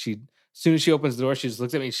Kat. And she, as soon as she opens the door, she just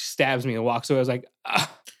looks at me, she stabs me and walks away. I was like,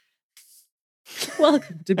 ah.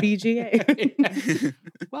 Welcome to BGA.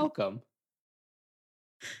 Welcome.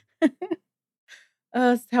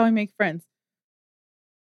 That's how I make friends.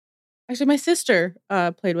 Actually, my sister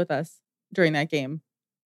played with us during that game,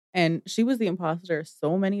 and she was the imposter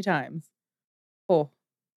so many times. Oh,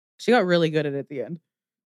 she got really good at it at the end.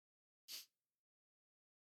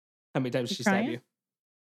 How many times You did she stab crying? you?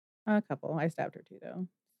 A couple. I stabbed her too, though.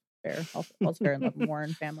 Fair. All's fair in love and war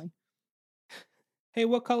and family. Hey,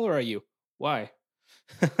 what color are you? Why?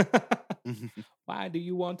 Why do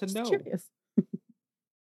you want to Just know? curious.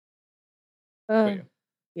 But yeah.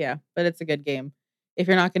 Yeah, but it's a good game. If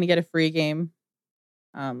you're not going to get a free game,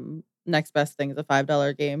 next best thing is a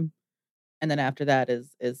 $5 game, and then after that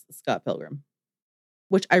is Scott Pilgrim,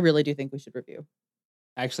 which I really do think we should review.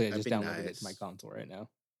 Actually, I That'd just be downloaded it to my nice. console right now.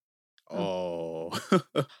 Oh.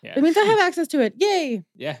 Yeah. That means I have access to it. Yay!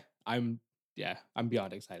 Yeah, I'm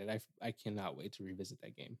beyond excited. I cannot wait to revisit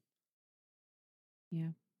that game.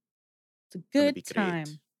 It's a Gonna good be great. time.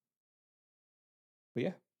 But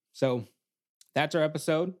yeah, so that's our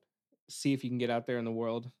episode. See if you can get out there in the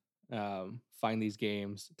world, find these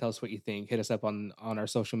games. Tell us what you think. Hit us up on our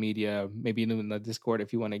social media, maybe even in the Discord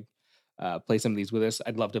if you want to play some of these with us.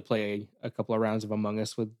 I'd love to play a couple of rounds of Among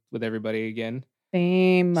Us with everybody again.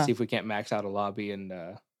 Same. See if we can't max out a lobby and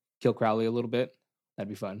kill Crowley a little bit. That'd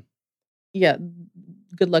be fun. Yeah.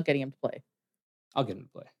 Good luck getting him to play. I'll get him to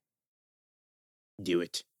play. Do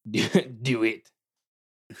it. Do it.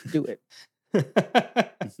 Do it.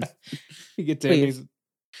 You get to him, Please.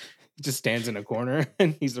 he just stands in a corner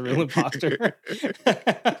and he's the real imposter.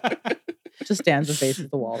 Just stands and faces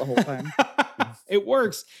the wall the whole time. It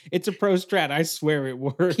works. It's a pro strat. I swear it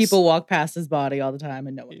works. People walk past his body all the time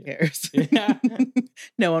and no one cares. Yeah.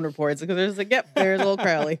 No one reports it because they're just like, yep, there's little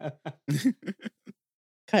Crowley.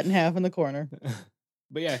 Cut in half in the corner.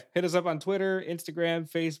 But yeah, hit us up on Twitter,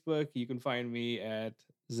 Instagram, Facebook. You can find me at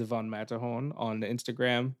Zivon Matterhorn on the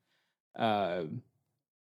Instagram.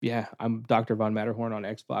 Yeah, I'm Dr. Von Matterhorn on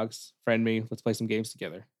Xbox. Friend me. Let's play some games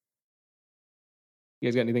together. You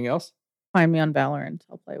guys got anything else? Find me on Valorant.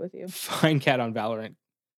 I'll play with you. Find Cat on Valorant.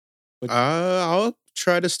 I'll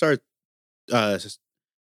try to start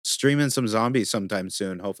streaming some zombies sometime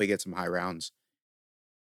soon. Hopefully get some high rounds.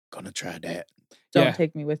 Gonna try that. Don't Yeah.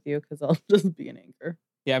 take me with you because I'll just be an anchor.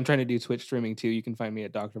 Yeah, I'm trying to do Twitch streaming too. You can find me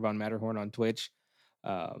at Dr. Von Matterhorn on Twitch.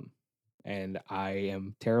 And I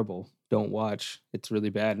am terrible. Don't watch. It's really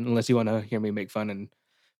bad. Unless you want to hear me make fun and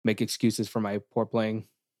make excuses for my poor playing.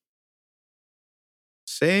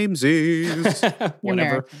 Samesies. You're Whatever.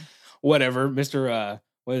 American. Whatever. Mr.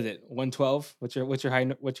 What is it? 112? What's your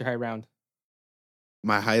high round?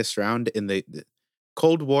 My highest round in the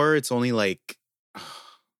Cold War, it's only like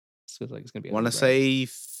Feels like it's gonna be. I want to say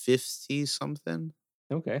 50 something.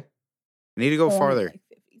 Okay. I need to go Only farther. like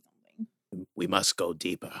 50 something. We must go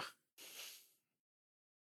deeper.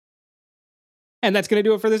 And that's gonna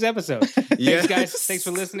do it for this episode. Thanks, guys. Yes. Thanks for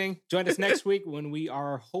listening. Join us next week when we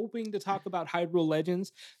are hoping to talk about Hyrule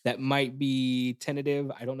Legends. That might be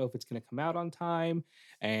tentative. I don't know if it's gonna come out on time.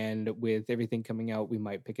 And with everything coming out, we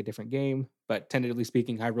might pick a different game. But tentatively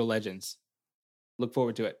speaking, Hyrule Legends. Look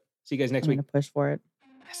forward to it. See you guys next I'm week. gonna push for it.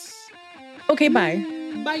 Yes. Okay, bye.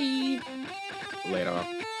 Bye. Later.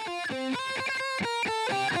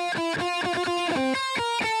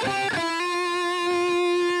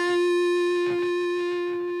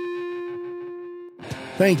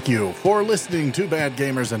 Thank you for listening to Bad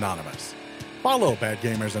Gamers Anonymous. Follow Bad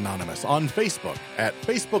Gamers Anonymous on Facebook at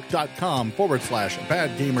facebook.com/Bad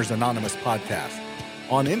Gamers Anonymous podcast,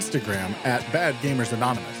 on Instagram at Bad Gamers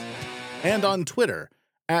Anonymous, and on Twitter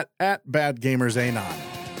at Bad Gamers Anon.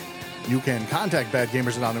 You can contact Bad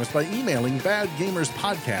Gamers Anonymous by emailing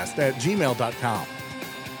badgamerspodcast@gmail.com.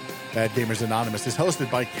 Bad Gamers Anonymous is hosted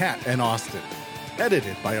by Kat and Austin,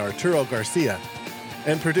 edited by Arturo Garcia,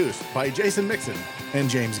 and produced by Jason Mixon and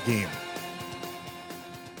James Geem.